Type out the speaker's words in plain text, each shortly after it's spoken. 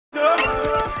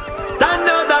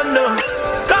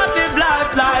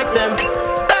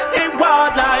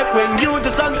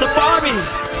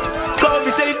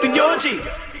G,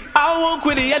 I won't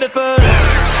quit the elephants.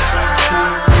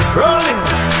 Rolling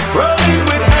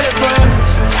with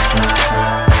elephants.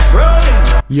 Rolling.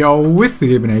 Yo, it's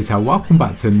TheGIBBYNATR. Welcome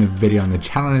back to another video on the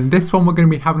channel. In this one we're going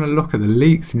to be having a look at the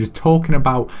leaks and just talking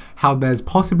about how there's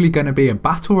possibly going to be a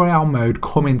Battle Royale mode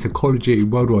coming to Call of Duty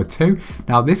World War 2.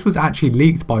 Now this was actually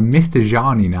leaked by Mr.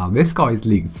 Jani. Now this guy's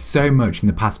leaked so much in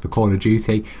the past for Call of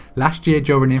Duty. Last year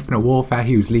during Infinite Warfare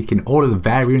he was leaking all of the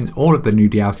variants, all of the new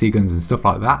DLC guns and stuff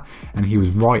like that, and he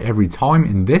was right every time.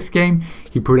 In this game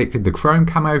he predicted the chrome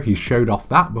camo, he showed off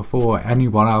that before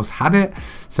anyone else had it.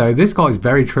 So this guy's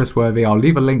very trustworthy. I'll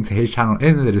leave a link to his channel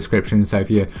in the description, so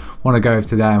if you want to go over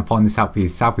to there and find this out for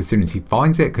yourself as soon as he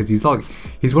finds it, because he's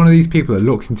one of these people that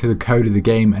looks into the code of the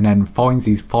game and then finds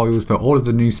these files for all of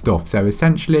the new stuff. So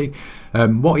essentially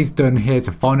what he's done here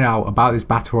to find out about this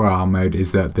Battle Royale mode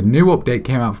is that the new update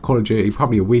came out for Call of Duty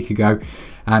probably a week ago,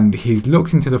 and he's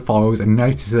looked into the files and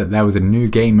noticed that there was a new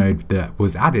game mode that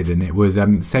was added, and it was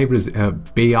saved as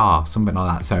BR, something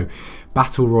like that. So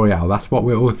Battle Royale, that's what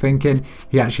we're all thinking.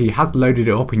 He actually has loaded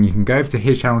it up and you can go over to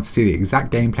his channel to see the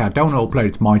exact gameplay. I don't want to upload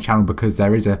it to my channel because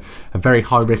there is a very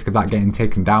high risk of that getting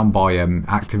taken down by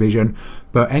Activision.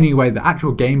 But anyway, the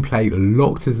actual gameplay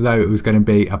looked as though it was going to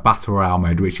be a Battle Royale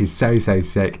mode, which is so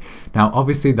sick. Now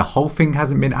obviously the whole thing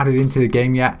hasn't been added into the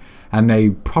game yet, and they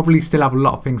probably still have a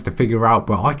lot of things to figure out,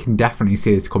 but I can definitely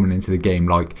see it coming into the game.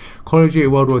 Like, Call of Duty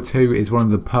World War 2 is one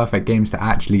of the perfect games to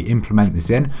actually implement this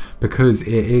in, because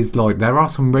it is like, there are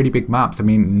some really big maps. I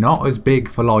mean, not as big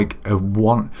for like a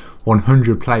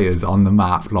 100 players on the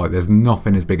map, like there's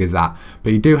nothing as big as that,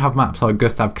 but you do have maps like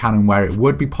Gustav Cannon where it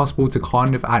would be possible to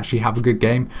kind of actually have a good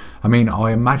game. I mean,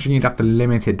 I imagine you'd have to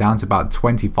limit it down to about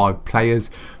 25 players,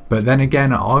 but then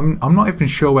again, I'm not even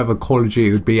sure whether Call of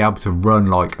Duty would be able to run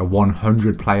like a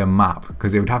 100 player map,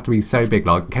 because it would have to be so big.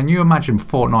 Like, can you imagine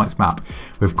Fortnite's map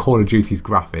with Call of Duty's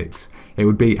graphics? It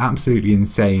would be absolutely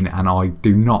insane, and I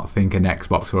do not think an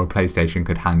Xbox or a PlayStation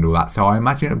could handle that. So I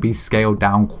imagine it would be scaled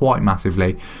down quite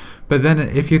massively. But then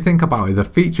if you think about it, the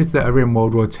features that are in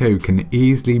World War 2 can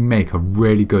easily make a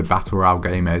really good Battle Royale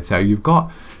game mode. So you've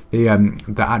got the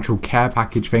actual care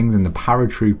package things and the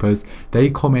paratroopers. They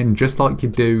come in just like you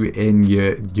do in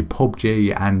your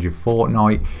PUBG and your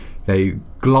Fortnite. They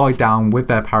glide down with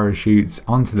their parachutes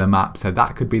onto the map, so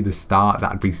that could be the start.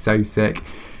 That would be so sick.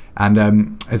 And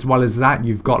as well as that,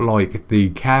 you've got like the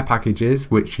care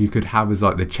packages, which you could have as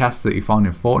like the chests that you find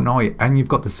in Fortnite, and you've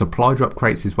got the supply drop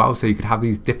crates as well. So you could have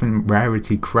these different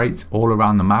rarity crates all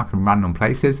around the map in random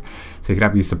places. So you could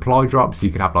have your supply drops,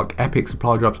 you could have like epic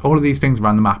supply drops, all of these things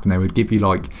around the map, and they would give you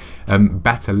like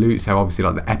better loot. So obviously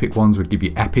like the epic ones would give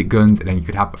you epic guns, and then you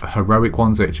could have heroic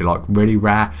ones which are like really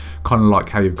rare, kind of like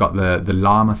how you've got the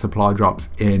llama supply drops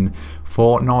in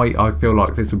Fortnite. I feel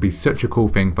like this would be such a cool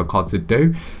thing for COD to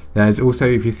do. There's also,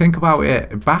 if you think about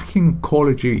it, back in Call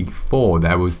of Duty 4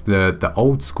 there was the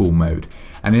old school mode,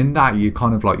 and in that you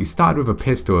kind of like, you started with a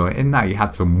pistol, and in that you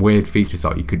had some weird features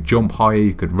like you could jump higher,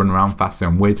 you could run around faster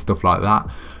and weird stuff like that.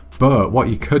 But what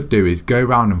you could do is go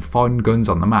around and find guns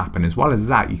on the map, and as well as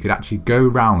that you could actually go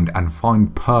around and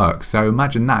find perks. So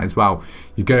imagine that as well.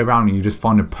 You go around and you just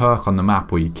find a perk on the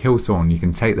map, or you kill someone, you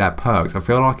can take their perks. I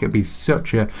feel like it'd be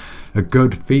such a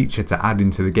good feature to add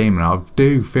into the game, and I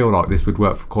do feel like this would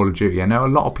work for Call of Duty. I know a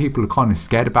lot of people are kind of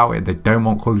scared about it. They don't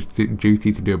want Call of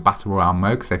Duty to do a Battle Royale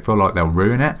mode because they feel like they'll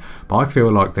ruin it, but I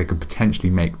feel like they could potentially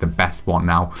make the best one.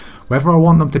 Now, whether I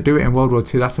want them to do it in World War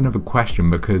 2, that's another question,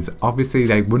 because obviously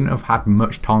they wouldn't have had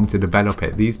much time to develop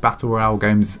it. These Battle Royale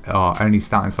games are only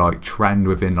starting to like trend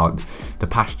within like the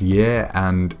past year,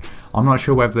 and I'm not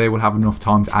sure whether they will have enough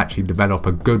time to actually develop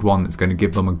a good one that's going to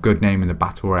give them a good name in the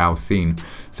Battle Royale scene.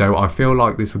 So I feel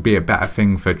like this would be a better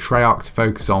thing for Treyarch to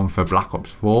focus on for Black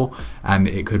Ops 4, and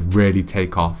it could really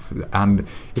take off. And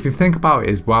if you think about it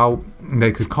as well,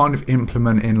 they could kind of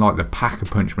implement in like the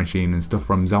pack-a-punch machine and stuff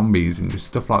from zombies and just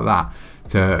stuff like that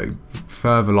to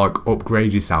further like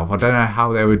upgrade yourself. I don't know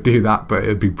how they would do that, but it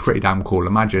would be pretty damn cool.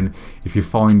 Imagine if you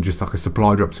find just like a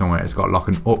supply drop somewhere, it's got like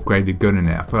an upgraded gun in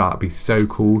it. I feel like that'd be so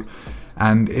cool,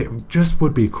 and it just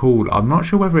would be cool. I'm not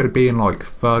sure whether it would be in like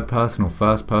third person or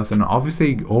first person.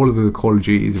 Obviously all of the Call of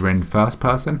Duties are in first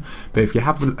person, but if you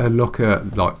have a look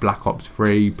at like Black Ops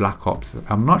 3, Black Ops,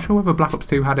 I'm not sure whether Black Ops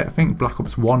 2 had it, I think Black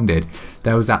Ops 1 did,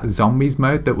 there was that zombies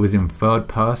mode that was in third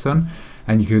person,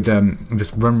 and you could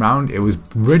just run around. It was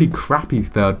really crappy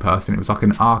third person, it was like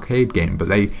an arcade game, but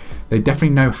they definitely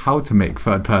know how to make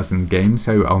third person games,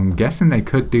 so I'm guessing they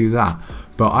could do that.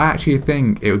 But I actually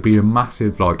think it would be a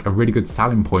massive, like a really good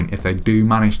selling point if they do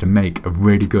manage to make a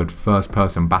really good first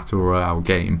person battle royale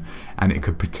game, and it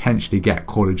could potentially get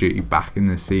Call of Duty back in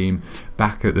the scene,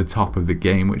 back at the top of the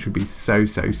game, which would be so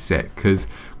sick. Because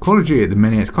Call of Duty at the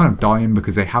minute, it's kind of dying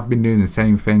because they have been doing the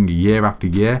same thing year after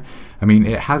year. I mean,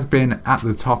 it has been at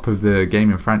the top of the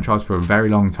gaming franchise for a very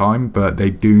long time, but they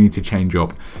do need to change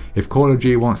up. If Call of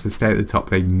Duty wants to stay at the top,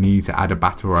 they need to add a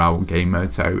battle royale game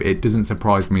mode. So it doesn't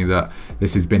surprise me that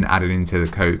this has been added into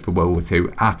the code for World War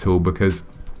 2 at all, because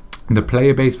the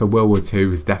player base for World War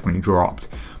 2 has definitely dropped.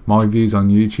 My views on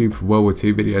YouTube for World War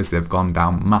 2 videos, they've gone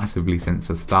down massively since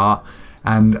the start.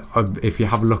 And if you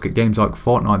have a look at games like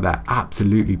Fortnite, they're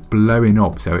absolutely blowing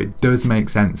up. So it does make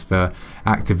sense for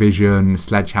Activision,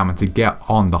 Sledgehammer to get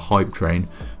on the hype train,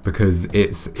 because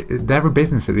they're a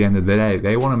business at the end of the day.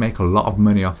 They want to make a lot of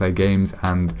money off their games,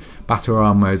 and battle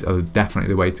royale modes are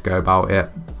definitely the way to go about it.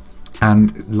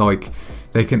 And like,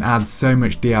 they can add so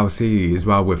much DLC as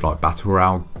well with like battle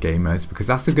royale game modes, because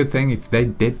that's a good thing. If they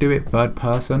did do it third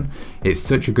person, it's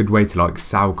such a good way to like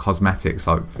sell cosmetics,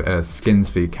 like skins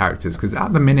for your characters. Because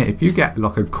at the minute, if you get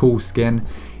like a cool skin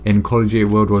in Call of Duty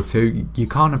World War 2, you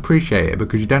can't appreciate it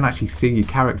because you don't actually see your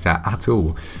character at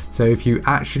all. So if you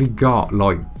actually got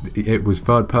like it was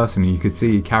third person and you could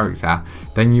see your character,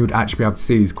 then you would actually be able to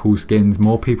see these cool skins.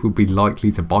 More people would be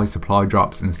likely to buy supply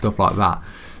drops and stuff like that.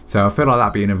 So I feel like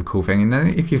that'd be another cool thing. And then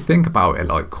if you think about it,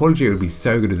 like Call of Duty would be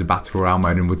so good as a battle royale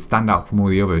mode and would stand out from all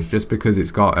the others just because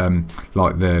it's got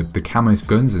like the camos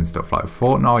for guns and stuff. Like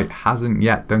Fortnite hasn't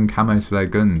yet done camos for their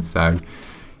guns, so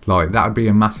like that would be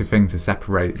a massive thing to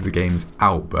separate the games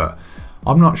out. But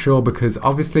I'm not sure, because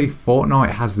obviously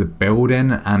Fortnite has the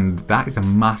building, and that is a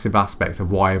massive aspect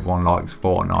of why everyone likes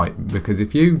Fortnite. Because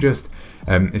if you just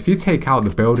if you take out the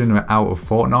building out of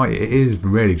Fortnite, it is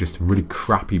really just a really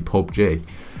crappy PUBG.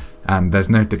 And there's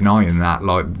no denying that.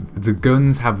 Like, the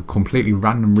guns have completely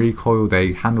random recoil,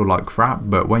 they handle like crap,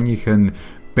 but when you can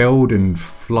build and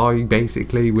fly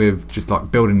basically with just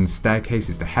like building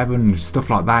staircases to heaven and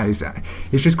stuff like that,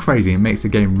 it's just crazy. It makes the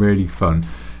game really fun.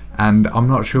 And I'm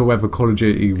not sure whether Call of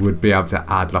Duty would be able to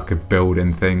add like a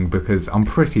building thing, because I'm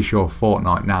pretty sure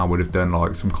Fortnite now would have done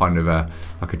like some kind of a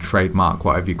trademark,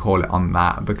 whatever you call it, on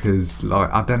that. Because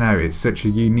like, I don't know, it's such a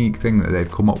unique thing that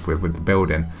they've come up with the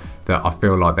building, that I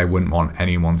feel like they wouldn't want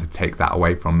anyone to take that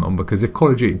away from them. Because if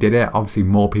Call of Duty did it, obviously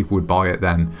more people would buy it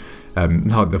than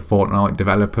like the Fortnite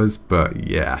developers. But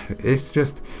yeah, it's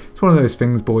one of those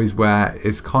things, boys, where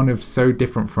it's kind of so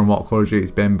different from what Call of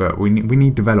Duty's been. But we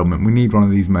need development. We need one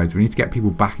of these modes. We need to get people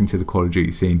back into the Call of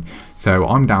Duty scene. So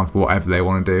I'm down for whatever they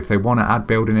want to do. If they want to add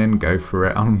building in, go for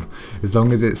it. As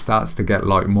long as it starts to get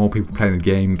like more people playing the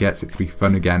game, gets it to be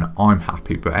fun again, I'm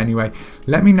happy. But anyway,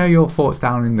 let me know your thoughts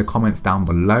down in the comments down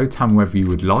below. Tell me whether you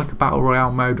would like a battle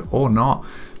royale mode or not,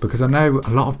 because I know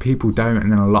a lot of people don't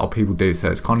and then a lot of people do,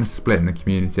 so it's kind of split in the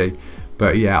community.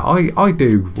 But yeah, I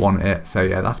do want it. So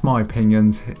yeah, that's my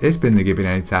opinions. It's been the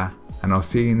TheGIBBYNATR, and I'll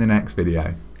see you in the next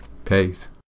video. Peace.